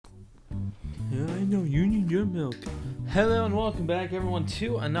No, you need your milk. Hello and welcome back, everyone,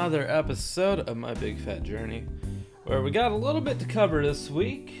 to another episode of My Big Fat Journey, where we got a little bit to cover this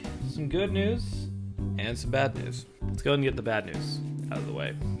week. Some good news and some bad news. Let's go ahead and get the bad news out of the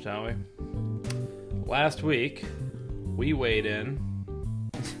way, shall we? Last week, we weighed in.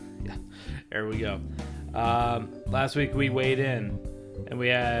 Yeah, there we go. Last week we weighed in, and we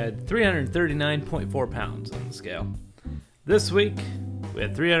had 339.4 pounds on the scale. This week, we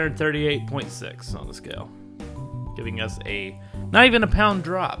had 338.6 on the scale, giving us a not even a pound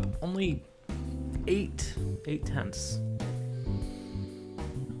drop, only 8/10.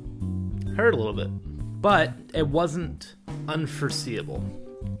 Hurt a little bit, but it wasn't unforeseeable.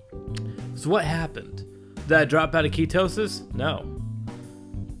 So what happened? Did I drop out of ketosis? No.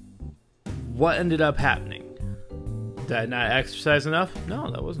 What ended up happening? Did I not exercise enough?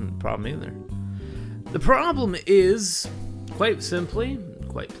 No, that wasn't the problem either. The problem is, quite simply,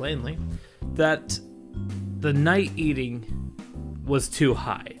 quite plainly, that the night eating was too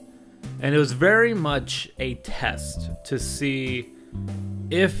high. And it was very much a test to see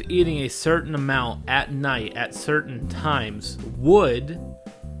if eating a certain amount at night at certain times would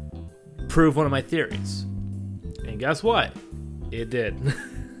prove one of my theories. And guess what? It did.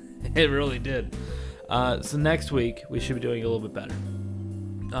 It really did. So next week, we should be doing a little bit better.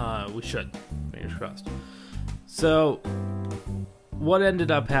 We should. Fingers crossed. So, what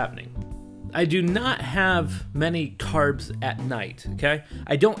ended up happening? I do not have many carbs at night, okay?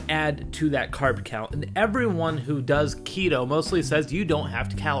 I don't add to that carb count, and everyone who does keto mostly says you don't have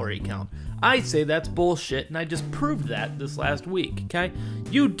to calorie count. I say that's bullshit, and I just proved that this last week, okay?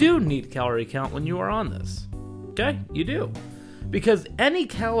 You do need calorie count when you are on this, okay? You do. Because any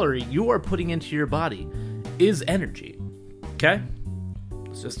calorie you are putting into your body is energy, okay?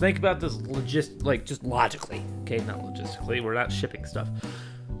 So just think about this just logically, okay? Not logistically, we're not shipping stuff.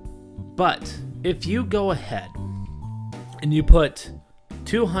 But if you go ahead and you put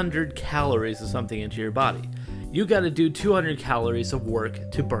 200 calories of something into your body, you got to do 200 calories of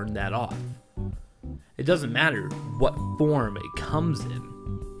work to burn that off. It doesn't matter what form it comes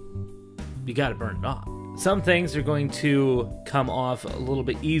in. You got to burn it off. Some things are going to come off a little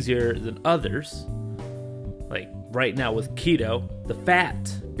bit easier than others. Like right now with keto, the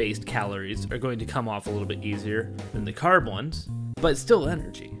fat-based calories are going to come off a little bit easier than the carb ones, but it's still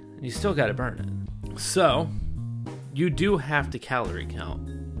energy, and you still got to burn it. So, you do have to calorie count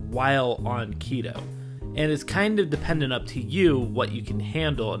while on keto, and it's kind of dependent up to you what you can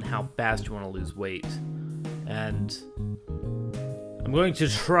handle and how fast you want to lose weight. And I'm going to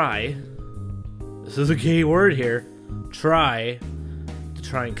try, this is a key word here, try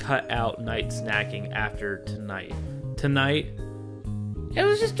and cut out night snacking after tonight. Tonight, it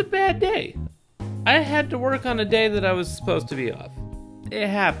was just a bad day. I had to work on a day that I was supposed to be off. It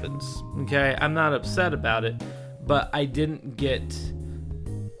happens, okay? I'm not upset about it, but I didn't get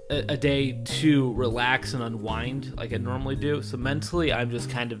a day to relax and unwind like I normally do. So mentally, I'm just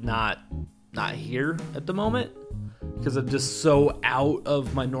kind of not here at the moment, because I'm just so out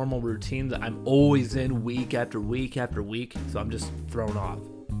of my normal routine that I'm always in week after week after week, so I'm just thrown off.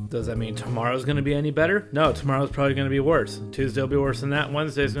 Does that mean tomorrow's going to be any better? No, tomorrow's probably going to be worse. Tuesday will be worse than that.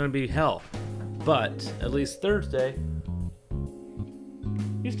 Wednesday's going to be hell. But at least Thursday,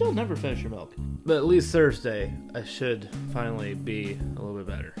 you still never finish your milk. But at least Thursday, I should finally be a little bit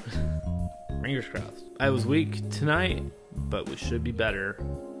better. Fingers crossed. I was weak tonight, but we should be better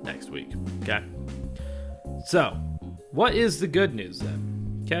next week, okay? So, what is the good news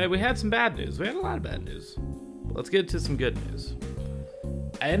then? Okay, we had some bad news. We had a lot of bad news. Let's get to some good news.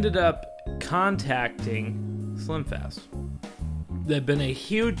 I ended up contacting SlimFast. They've been a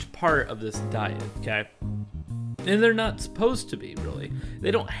huge part of this diet, okay? And they're not supposed to be, really.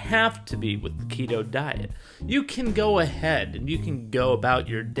 They don't have to be with the keto diet. You can go ahead and you can go about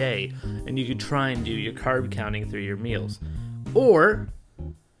your day and you can try and do your carb counting through your meals. Or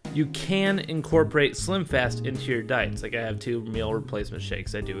you can incorporate SlimFast into your diets. Like I have 2 meal replacement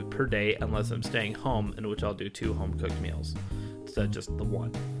shakes I do it per day unless I'm staying home, in which I'll do 2 home-cooked meals instead of just the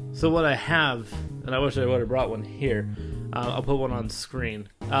 1. So what I have, and I wish I would have brought one here, I'll put one on screen,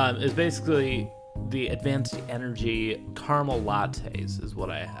 is basically the Advanced Energy Caramel Lattes is what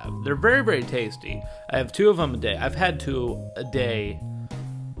I have. They're very, very tasty. I have 2 of them a day. I've had 2 a day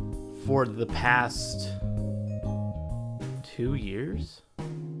for the past 2 years?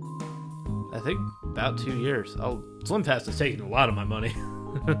 I think about 2 years. SlimFast has taken a lot of my money.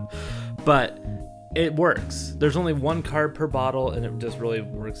 But it works. There's only 1 carb per bottle, and it just really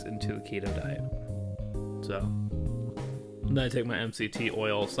works into the keto diet. So, and then I take my MCT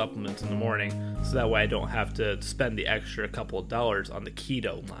oil supplements in the morning, so that way I don't have to spend the extra couple of dollars on the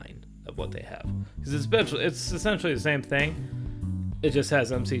keto line. of what they have. Because it's essentially the same thing. It just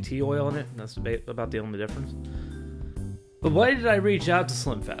has MCT oil in it, and that's about the only difference. But why did I reach out to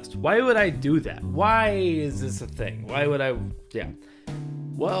SlimFast? Why would I do that? Why is this a thing? Why would I... Yeah.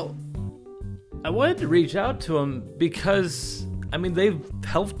 Well, I wanted to reach out to them because, I mean, they've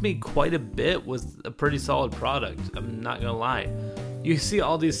helped me quite a bit with a pretty solid product. I'm not going to lie. You see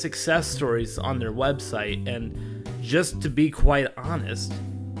all these success stories on their website, and just to be quite honest,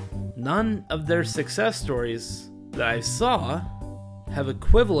 none of their success stories that I saw have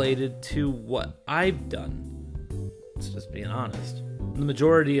equivalated to what I've done. It's just being honest. The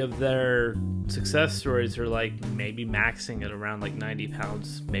majority of their success stories are like maybe maxing at around like 90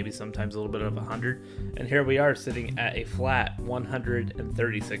 pounds, maybe sometimes a little bit of 100. And here we are sitting at a flat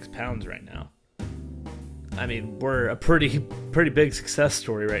 136 pounds right now. I mean, we're a pretty big success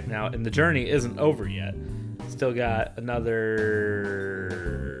story right now, and the journey isn't over yet. Still got another...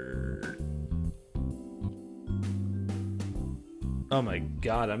 Oh my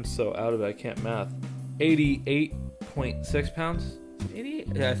god, I'm so out of it, I can't math. 88.6 pounds? 88?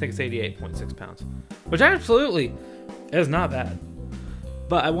 Yeah, I think it's 88.6 pounds. Which absolutely is not bad.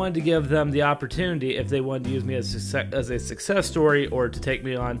 But I wanted to give them the opportunity, if they wanted to use me as a success story or to take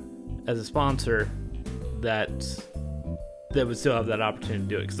me on as a sponsor, that they would still have that opportunity to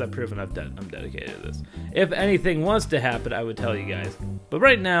do it, because I've proven I'm dedicated to this. If anything was to happen, I would tell you guys. But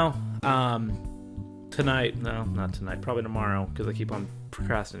right now, tonight, no, not tonight, probably tomorrow, because I keep on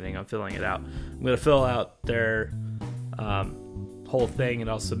procrastinating on filling it out. I'm going to fill out their whole thing, and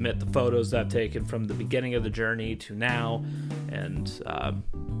I'll submit the photos that I've taken from the beginning of the journey to now, and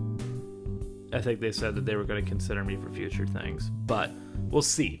I think they said that they were going to consider me for future things, but we'll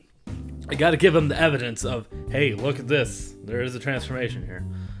see. I got to give them the evidence of, hey, look at this, there is a transformation here,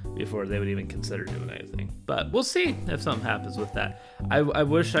 before they would even consider doing anything. But we'll see if something happens with that. I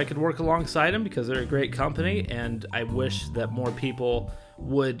wish I could work alongside them, because they're a great company, and I wish that more people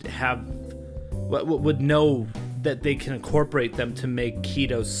would know that they can incorporate them to make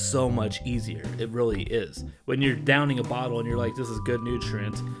keto so much easier. It really is. When you're downing a bottle and you're like, this is good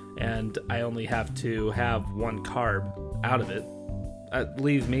nutrients, and I only have to have one carb out of it, that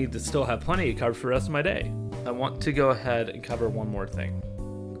leaves me to still have plenty of carbs for the rest of my day. I want to go ahead and cover one more thing.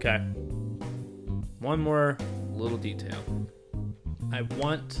 Okay? One more little detail. I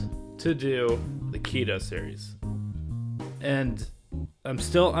want to do the keto series. And I'm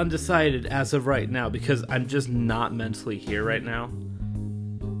still undecided as of right now, because I'm just not mentally here right now.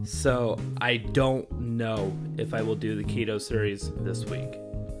 So I don't know if I will do the keto series this week.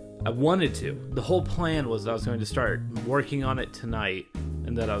 I wanted to. The whole plan was that I was going to start working on it tonight,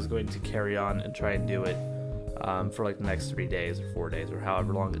 and that I was going to carry on and try and do it for like the next 3 days or 4 days or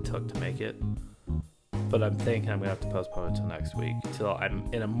however long it took to make it. But I'm thinking I'm going to have to postpone it until next week, until I'm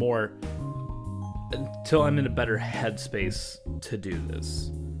in a better headspace to do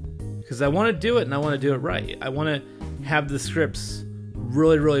this. Because I want to do it, and I want to do it right. I want to have the scripts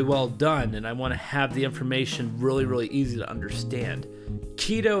really, really well done, and I want to have the information really, really easy to understand.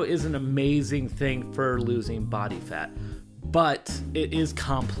 Keto is an amazing thing for losing body fat, but it is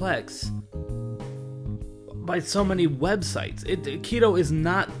complex by so many websites. Keto is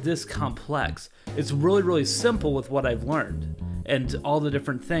not this complex. It's really, really simple with what I've learned and all the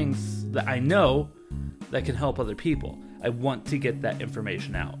different things that I know that can help other people. I want to get that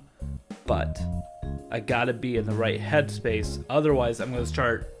information out, but I gotta be in the right headspace. Otherwise, I'm gonna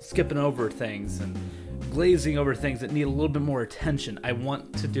start skipping over things and glazing over things that need a little bit more attention. I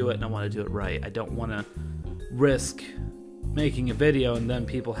want to do it, and I want to do it right. I don't want to risk making a video and then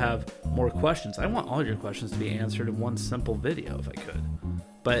people have more questions. I want all your questions to be answered in one simple video if I could.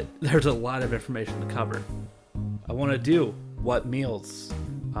 But there's a lot of information to cover. I want to do what meal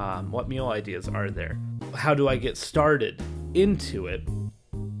ideas are there? How do I get started into it?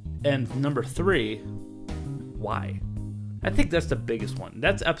 And number 3, why? I think that's the biggest one.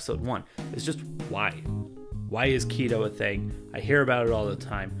 That's episode 1. It's just why. Why is keto a thing? I hear about it all the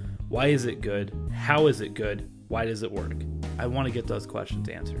time. Why is it good? How is it good? Why does it work? I want to get those questions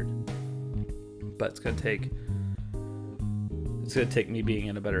answered. But it's going to take me being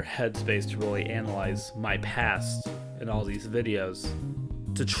in a better headspace to really analyze my past and all these videos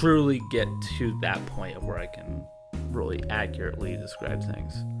to truly get to that point of where I can really accurately describe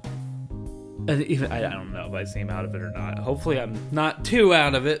things. And even, I don't know if I seem out of it or not. Hopefully I'm not too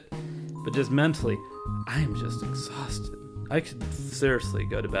out of it, but just mentally, I am just exhausted. I could seriously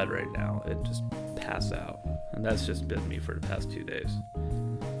go to bed right now and just pass out. And that's just been me for the past 2 days.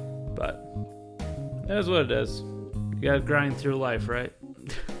 But that is what it is. You gotta grind through life, right?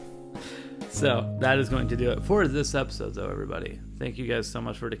 So that is going to do it for this episode, though, everybody. Thank you guys so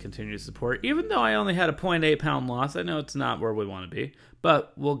much for the continued support. Even though I only had a 0.8 pound loss, I know it's not where we want to be,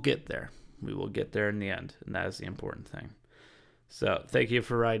 but we'll get there. We will get there in the end, and that is the important thing. So thank you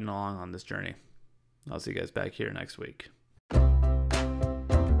for riding along on this journey. I'll see you guys back here next week.